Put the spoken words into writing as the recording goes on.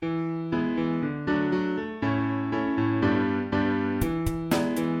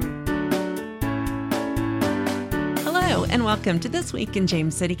Hello, and welcome to This Week in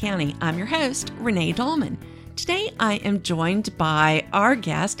James City County. I'm your host, Renee Dahlman. Today, I am joined by our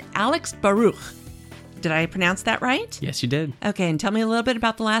guest, Alex Baruch. Did I pronounce that right? Yes, you did. Okay, and tell me a little bit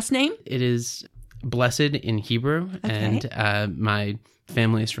about the last name. It is blessed in Hebrew, Okay. and my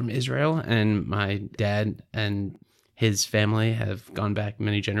family is from Israel, and my dad and his family have gone back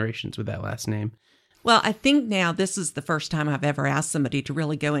many generations with that last name. Well, I think now this is the first time I've ever asked somebody to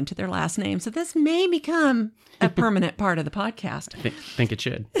really go into their last name, so this may become a permanent part of the podcast. I think it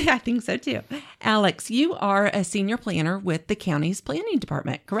should. I think so too. Alex, you are a senior planner with the county's planning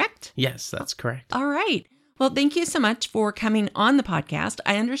department, correct? Yes, that's correct. All right. Well, thank you so much for coming on the podcast.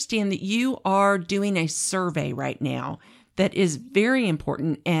 I understand that you are doing a survey right now that is very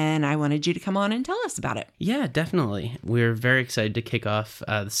important, and I wanted you to come on and tell us about it. Yeah, definitely. We're very excited to kick off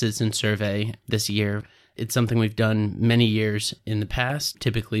the citizen survey this year. It's something we've done many years in the past,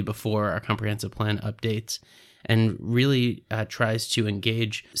 typically before our comprehensive plan updates, and really tries to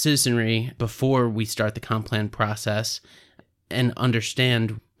engage citizenry before we start the comp plan process and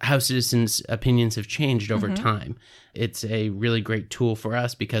understand how citizens' opinions have changed over time. It's a really great tool for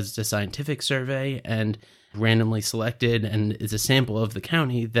us because it's a scientific survey and randomly selected and is a sample of the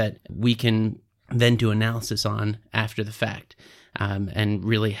county that we can then do analysis on after the fact, and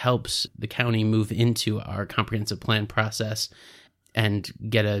really helps the county move into our comprehensive plan process and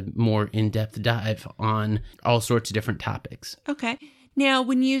get a more in-depth dive on all sorts of different topics. Okay. Now,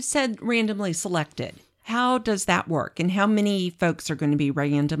 when you said randomly selected, how does that work, and how many folks are going to be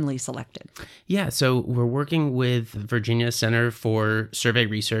randomly selected? Yeah, so we're working with Virginia Center for Survey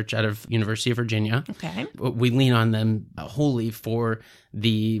Research out of University of Virginia. Okay. We lean on them wholly for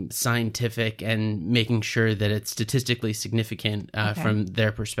the scientific and making sure that it's statistically significant from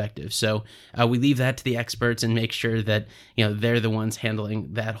their perspective. So we leave that to the experts and make sure that they're the ones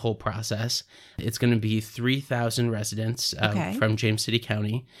handling that whole process. It's going to be 3,000 residents from James City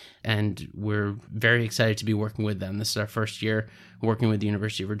County, and we're very excited to be working with them. This is our first year working with the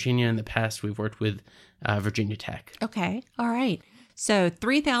University of Virginia. In the past, we've worked with Virginia Tech. Okay. All right. So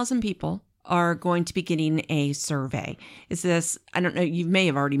 3,000 people are going to be getting a survey. Is this, I don't know, you may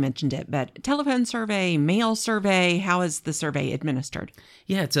have already mentioned it, but telephone survey, mail survey, how is the survey administered?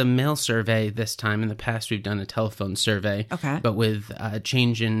 Yeah, it's a mail survey this time. In the past, we've done a telephone survey. Okay. But with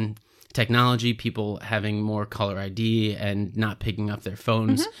change in technology, people having more caller ID and not picking up their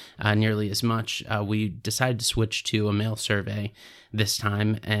phones nearly as much, we decided to switch to a mail survey this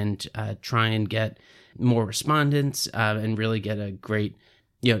time and try and get more respondents and really get a great,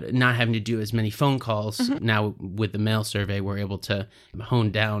 not having to do as many phone calls. Now with the mail survey, we're able to hone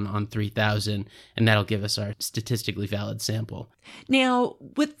down on 3,000, and that'll give us our statistically valid sample. Now,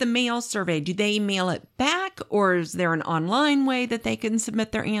 with the mail survey, do they mail it back, or is there an online way that they can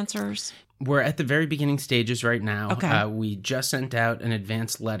submit their answers? We're at the very beginning stages right now. Okay. We just sent out an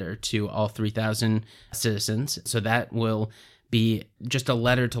advance letter to all 3,000 citizens, so that will be just a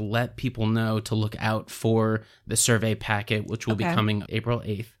letter to let people know to look out for the survey packet, which will be coming April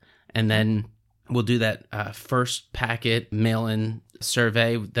 8th. And then we'll do that first packet mail-in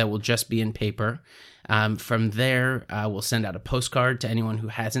survey that will just be in paper. From there, we'll send out a postcard to anyone who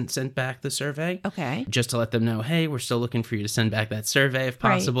hasn't sent back the survey. Okay. Just to let them know, hey, we're still looking for you to send back that survey if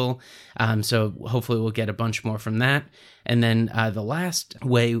possible. Right. So hopefully we'll get a bunch more from that. And then the last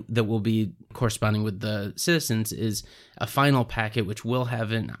way that we'll be corresponding with the citizens is a final packet, which will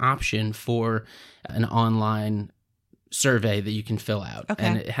have an option for an online survey that you can fill out. Okay.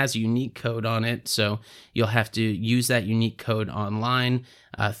 And it has a unique code on it, so you'll have to use that unique code online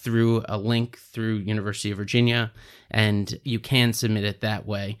through a link through University of Virginia, and you can submit it that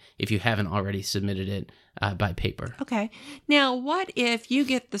way if you haven't already submitted it by paper. Okay. Now, what if you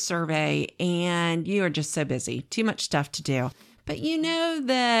get the survey and you are just so busy, too much stuff to do, but you know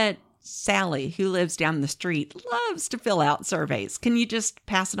that Sally, who lives down the street, loves to fill out surveys. Can you just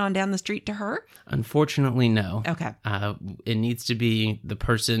pass it on down the street to her? Unfortunately, no. Okay. It needs to be the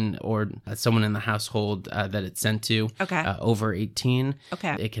person or someone in the household that it's sent to over 18.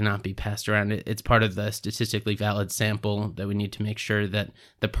 Okay. It cannot be passed around. It's part of the statistically valid sample that we need to make sure that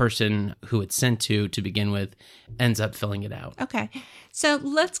the person who it's sent to begin with ends up filling it out. Okay. So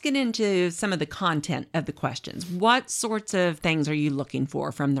let's get into some of the content of the questions. What sorts of things are you looking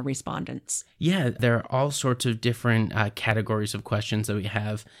for from the respondents? Yeah, there are all sorts of different categories of questions that we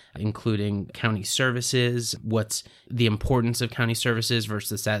have, including county services, what's the importance of county services versus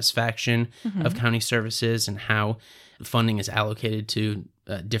the satisfaction of county services, and how funding is allocated to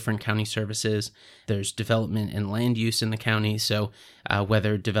different county services. There's development and land use in the county, so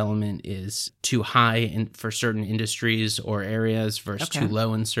whether development is too high for certain industries or areas versus too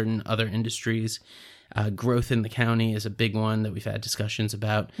low in certain other industries. Growth in the county is a big one that we've had discussions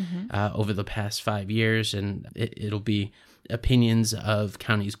about over the past 5 years, and it'll be opinions of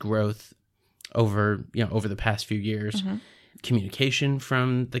county's growth over the past few years. Communication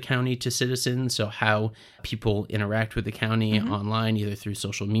from the county to citizens, so how people interact with the county online, either through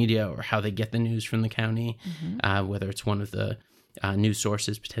social media or how they get the news from the county, whether it's one of the news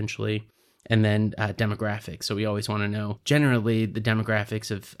sources potentially. And then demographics. So we always want to know generally the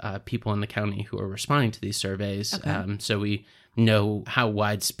demographics of people in the county who are responding to these surveys. So we know how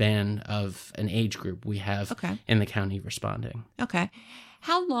wide span of an age group we have in the county responding. Okay.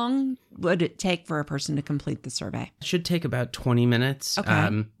 How long would it take for a person to complete the survey? It should take about 20 minutes.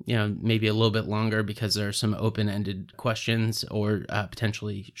 Maybe a little bit longer because there are some open-ended questions, or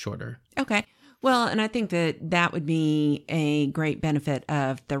potentially shorter. Okay. Well, and I think that would be a great benefit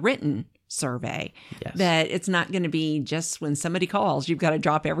of the written survey. Yes. That it's not going to be just when somebody calls, you've got to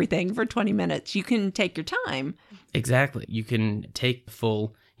drop everything for 20 minutes. You can take your time. Exactly. You can take the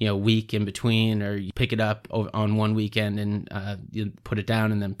full week in between, or you pick it up on one weekend and you put it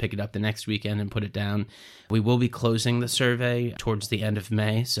down, and then pick it up the next weekend and put it down. We will be closing the survey towards the end of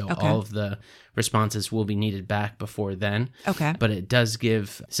May, so all of the responses will be needed back before then. Okay. But it does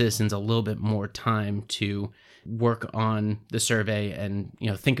give citizens a little bit more time to work on the survey and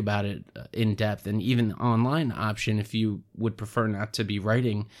think about it in depth. And even the online option, if you would prefer not to be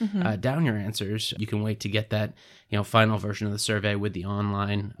writing down your answers, you can wait to get that final version of the survey with the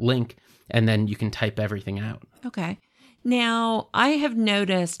online link, and then you can type everything out. Okay. Now, I have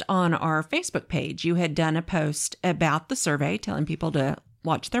noticed on our Facebook page, you had done a post about the survey telling people to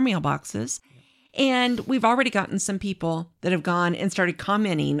watch their mailboxes. And we've already gotten some people that have gone and started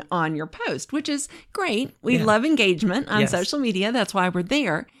commenting on your post, which is great. We love engagement on social media. That's why we're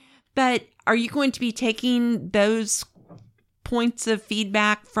there. But are you going to be taking those points of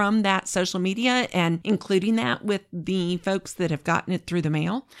feedback from that social media and including that with the folks that have gotten it through the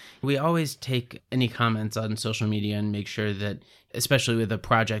mail? We always take any comments on social media and make sure that, especially with a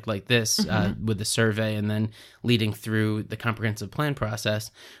project like this, with the survey and then leading through the comprehensive plan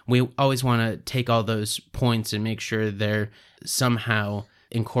process, we always want to take all those points and make sure they're somehow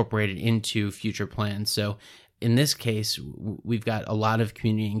incorporated into future plans. So in this case, we've got a lot of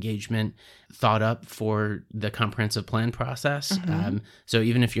community engagement thought up for the comprehensive plan process. So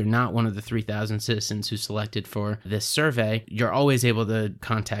even if you're not one of the 3,000 citizens who selected for this survey, you're always able to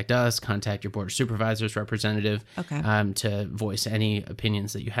contact us, contact your Board of Supervisors representative to voice any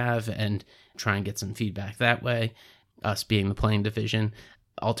opinions that you have and try and get some feedback that way, us being the planning division.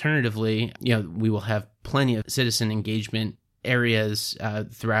 Alternatively, we will have plenty of citizen engagement areas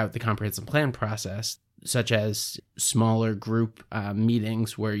throughout the comprehensive plan process, such as smaller group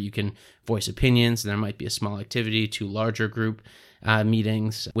meetings where you can voice opinions. There might be a small activity to larger group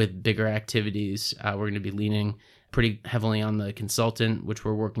meetings with bigger activities. We're going to be leaning pretty heavily on the consultant, which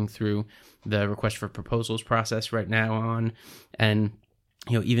we're working through the request for proposals process right now on. And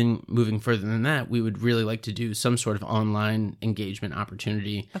even moving further than that, we would really like to do some sort of online engagement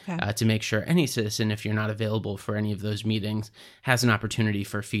opportunity to make sure any citizen, if you're not available for any of those meetings, has an opportunity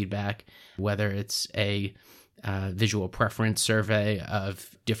for feedback, whether it's a visual preference survey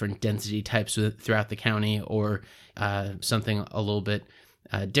of different density types throughout the county, or something a little bit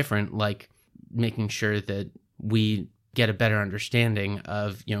different, like making sure that we get a better understanding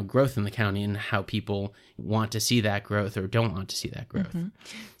of growth in the county and how people want to see that growth or don't want to see that growth.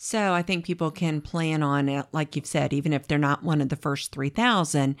 So I think people can plan on it, like you've said, even if they're not one of the first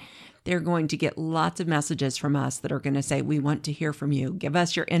 3,000, they're going to get lots of messages from us that are going to say, we want to hear from you. Give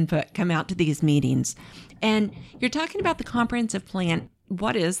us your input. Come out to these meetings. And you're talking about the comprehensive plan.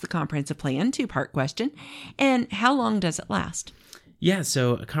 What is the comprehensive plan? Two-part question. And how long does it last? Yeah,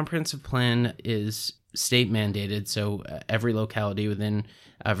 so a comprehensive plan is state mandated, so every locality within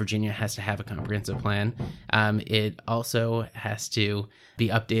Virginia has to have a comprehensive plan. It also has to be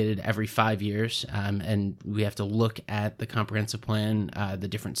updated every 5 years, and we have to look at the comprehensive plan, the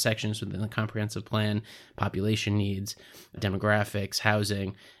different sections within the comprehensive plan, population needs, demographics,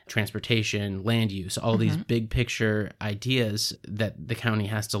 housing, transportation, land use, all these big picture ideas that the county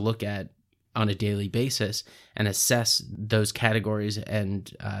has to look at on a daily basis and assess those categories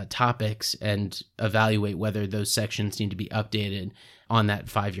and topics and evaluate whether those sections need to be updated on that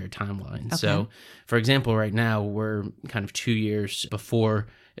 5-year timeline. So, for example, right now we're kind of 2 years before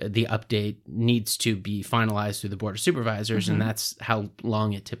the update needs to be finalized through the Board of Supervisors, and that's how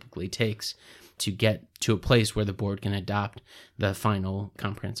long it typically takes to get to a place where the board can adopt the final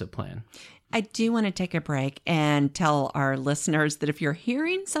comprehensive plan. I do want to take a break and tell our listeners that if you're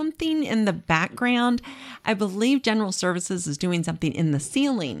hearing something in the background, I believe General Services is doing something in the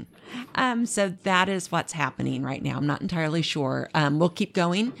ceiling. So that is what's happening right now. I'm not entirely sure. We'll keep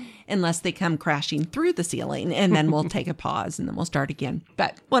going unless they come crashing through the ceiling, and then we'll take a pause and then we'll start again.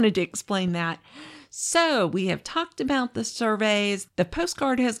 But wanted to explain that. So we have talked about the surveys. The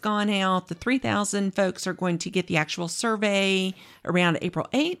postcard has gone out. The 3,000 folks are going to get the actual survey around April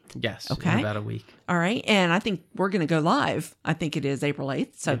 8th. Yes, okay. In about a week. All right. And I think we're going to go live. I think it is April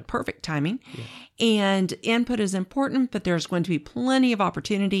 8th. So perfect timing. Yeah. And input is important, but there's going to be plenty of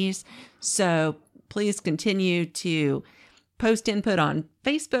opportunities. So please continue to post input on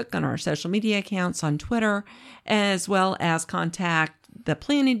Facebook, on our social media accounts, on Twitter, as well as contact the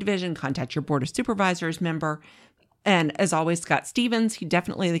planning division, contact your board of supervisors member. And as always, Scott Stevens, he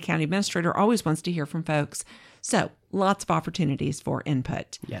definitely, the county administrator, always wants to hear from folks. So lots of opportunities for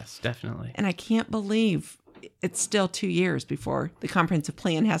input. Yes, definitely. And I can't believe it's still 2 years before the comprehensive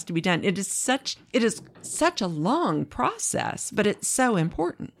plan has to be done. It is such a long process, but it's so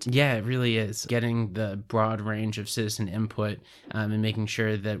important. Yeah, it really is. Getting the broad range of citizen input and making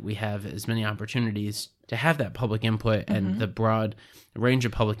sure that we have as many opportunities to have that public input and the broad range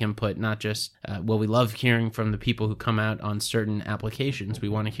of public input, not just, we love hearing from the people who come out on certain applications. We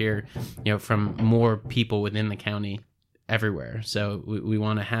want to hear, from more people within the county everywhere. So we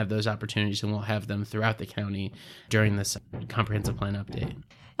want to have those opportunities, and we'll have them throughout the county during this comprehensive plan update.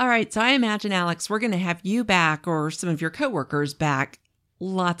 All right. So I imagine, Alex, we're going to have you back or some of your coworkers back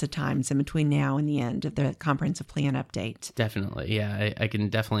lots of times in between now and the end of the comprehensive plan update. Definitely. Yeah, I can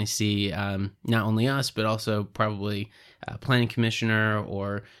definitely see not only us, but also probably planning commissioner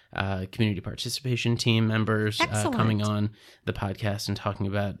or community participation team members coming on the podcast and talking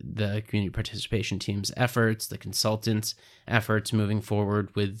about the community participation team's efforts, the consultants' efforts moving forward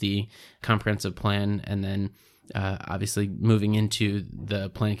with the comprehensive plan, and then obviously moving into the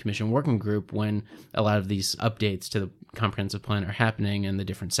Planning Commission working group when a lot of these updates to the comprehensive plan are happening and the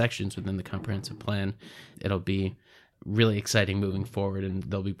different sections within the comprehensive plan. It'll be really exciting moving forward, and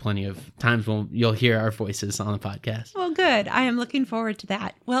there'll be plenty of times when you'll hear our voices on the podcast. Well, good. I am looking forward to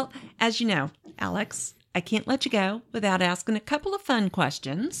that. Well, as you know, Alex, I can't let you go without asking a couple of fun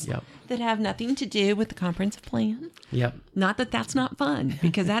questions that have nothing to do with the comprehensive plan. Yep. Not that that's not fun,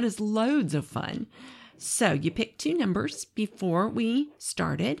 because that is loads of fun. So you picked two numbers before we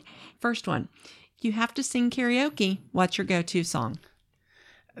started. First one, you have to sing karaoke. What's your go-to song?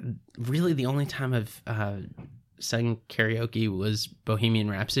 Really, the only time I've sang karaoke was Bohemian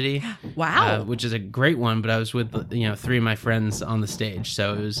Rhapsody. Wow. Which is a great one, but I was with, three of my friends on the stage.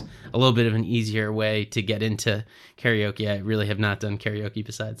 So it was a little bit of an easier way to get into karaoke. I really have not done karaoke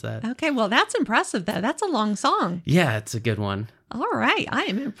besides that. Okay, well, that's impressive, though. That's a long song. Yeah, it's a good one. All right, I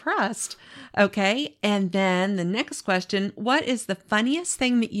am impressed. Okay, and then the next question, what is the funniest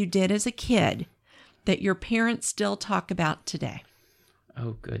thing that you did as a kid that your parents still talk about today?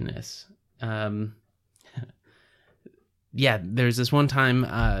 Oh, goodness. Yeah, there's this one time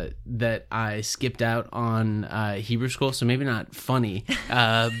that I skipped out on Hebrew school, so maybe not funny,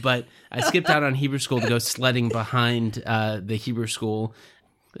 but I skipped out on Hebrew school to go sledding behind the Hebrew school.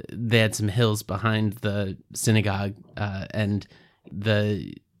 They had some hills behind the synagogue, and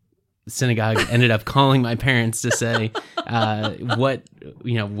the synagogue ended up calling my parents to say,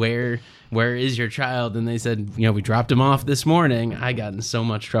 where is your child? And they said, we dropped him off this morning. I got in so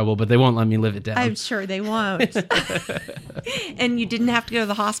much trouble, but they won't let me live it down. I'm sure they won't. And you didn't have to go to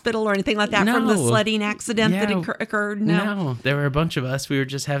the hospital or anything like that from the sledding accident that occurred? No, there were a bunch of us. We were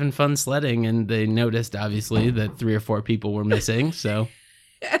just having fun sledding, and they noticed, obviously, that 3 or 4 people were missing, so...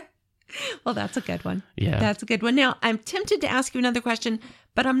 Well, that's a good one. Yeah. That's a good one. Now, I'm tempted to ask you another question,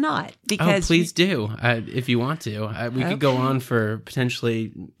 but I'm not. Because please do, if you want to. We could go on for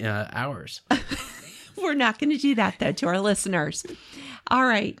potentially hours. We're not going to do that, though, to our listeners. All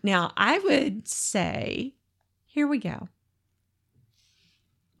right. Now, I would say, here we go.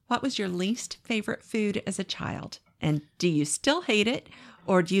 What was your least favorite food as a child? And do you still hate it,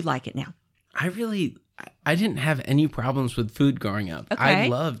 or do you like it now? I didn't have any problems with food growing up. Okay. I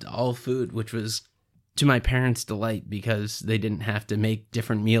loved all food, which was to my parents' delight because they didn't have to make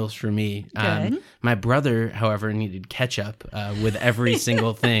different meals for me. Good. My brother, however, needed ketchup with every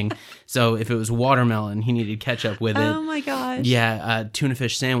single thing. So if it was watermelon, he needed ketchup with it. Oh, my gosh. Yeah, tuna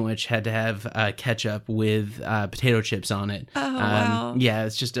fish sandwich had to have ketchup with potato chips on it. Oh, wow. Yeah,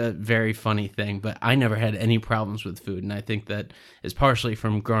 it's just a very funny thing. But I never had any problems with food. And I think that is partially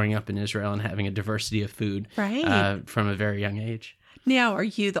from growing up in Israel and having a diversity of food right. From a very young age. Now, are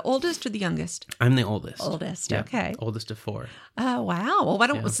you the oldest or the youngest? I'm the oldest. Oldest, Yeah, okay. Oldest of 4. Oh, wow. Well, why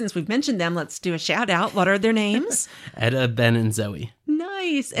don't, since we've mentioned them, let's do a shout out. What are their names? Etta, Ben, and Zoe.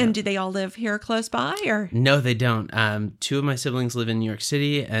 Nice. And do they all live here close by, or? No, they don't. 2 of my siblings live in New York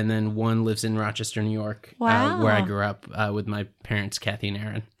City, and then 1 lives in Rochester, New York, Wow. where I grew up with my parents, Kathy and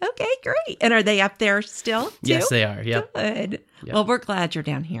Aaron. Okay, great. And are they up there still, too? Yes, they are. Yep. Good. Yep. Well, we're glad you're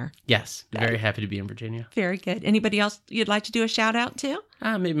down here. Yes, very happy to be in Virginia. Very good. Anybody else you'd like to do a shout out to?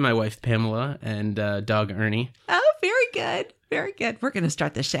 Maybe my wife, Pamela, and dog, Ernie. Oh, very good. Very good. We're going to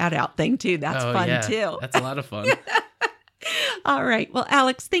start the shout out thing, too. That's fun, too. That's a lot of fun. All right. Well,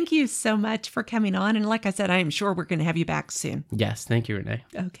 Alex, thank you so much for coming on. And like I said, I am sure we're going to have you back soon. Yes. Thank you, Renee.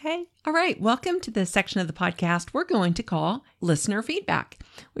 Okay. All right. Welcome to the section of the podcast we're going to call Listener Feedback.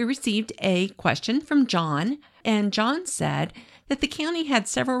 We received a question from John, and John said that the county had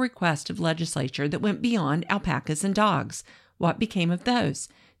several requests of legislature that went beyond alpacas and dogs. What became of those?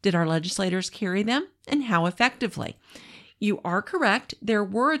 Did our legislators carry them, and how effectively? You are correct. There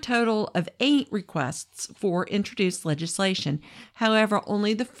were a total of 8 requests for introduced legislation. However,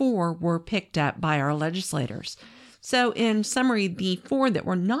 only the 4 were picked up by our legislators. So in summary, the 4 that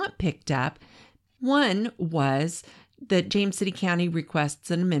were not picked up, one was that James City County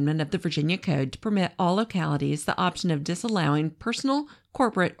requests an amendment of the Virginia Code to permit all localities the option of disallowing personal,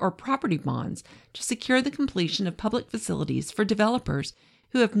 corporate, or property bonds to secure the completion of public facilities for developers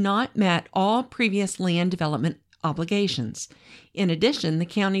who have not met all previous land development obligations. In addition, the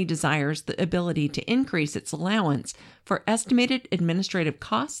county desires the ability to increase its allowance for estimated administrative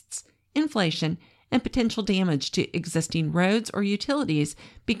costs, inflation, and potential damage to existing roads or utilities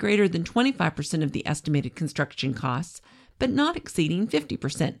be greater than 25% of the estimated construction costs, but not exceeding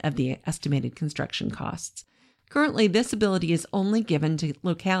 50% of the estimated construction costs. Currently, this ability is only given to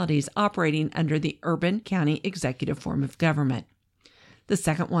localities operating under the urban county executive form of government. The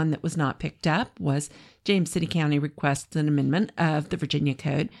second one that was not picked up was James City County requests an amendment of the Virginia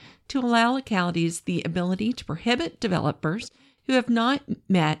Code to allow localities the ability to prohibit developers who have not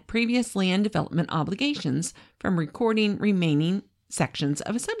met previous land development obligations from recording remaining sections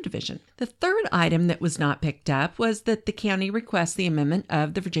of a subdivision. The third item that was not picked up was that the county requests the amendment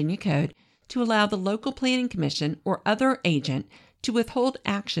of the Virginia Code to allow the local planning commission or other agent to withhold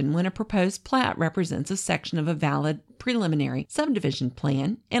action when a proposed plat represents a section of a valid preliminary subdivision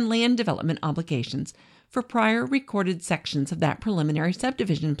plan and land development obligations for prior recorded sections of that preliminary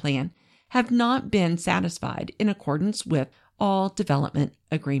subdivision plan have not been satisfied in accordance with all development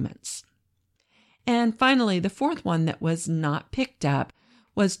agreements. And finally, the fourth one that was not picked up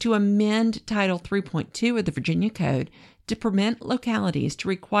was to amend Title 3.2 of the Virginia Code to permit localities to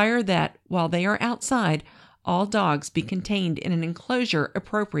require that while they are outside, all dogs be contained in an enclosure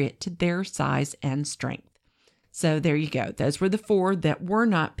appropriate to their size and strength. So there you go. Those were the 4 that were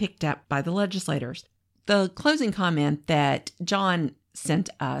not picked up by the legislators. The closing comment that John sent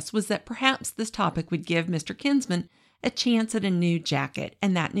us was that perhaps this topic would give Mr. Kinsman a chance at a new jacket,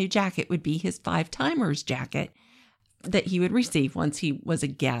 and that new jacket would be his 5-timers jacket that he would receive once he was a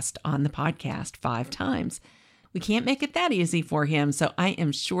guest on the podcast 5 times. We can't make it that easy for him, so I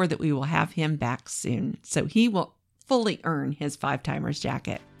am sure that we will have him back soon, so he will fully earn his 5-timers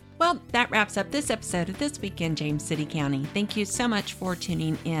jacket. Well, that wraps up this episode of This Week in James City County. Thank you so much for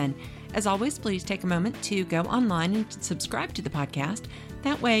tuning in. As always, please take a moment to go online and subscribe to the podcast.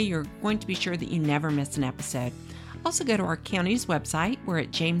 That way, you're going to be sure that you never miss an episode. Also, go to our county's website. We're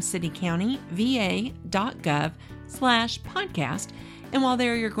at jamescitycountyva.gov/podcast. And while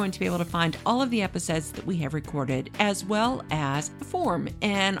there, you're going to be able to find all of the episodes that we have recorded, as well as a form.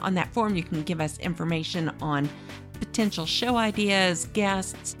 And on that form, you can give us information on potential show ideas,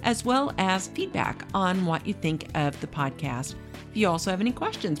 guests, as well as feedback on what you think of the podcast. If you also have any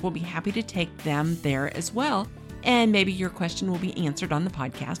questions, we'll be happy to take them there as well. And maybe your question will be answered on the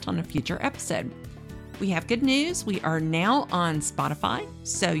podcast on a future episode. We have good news. We are now on Spotify,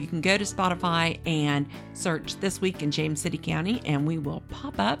 so you can go to Spotify and search This Week in James City County, and we will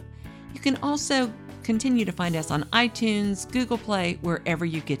pop up. You can also continue to find us on iTunes, Google Play, wherever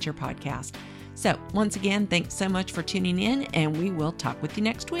you get your podcast. So once again, thanks so much for tuning in, and we will talk with you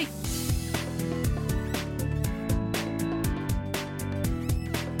next week.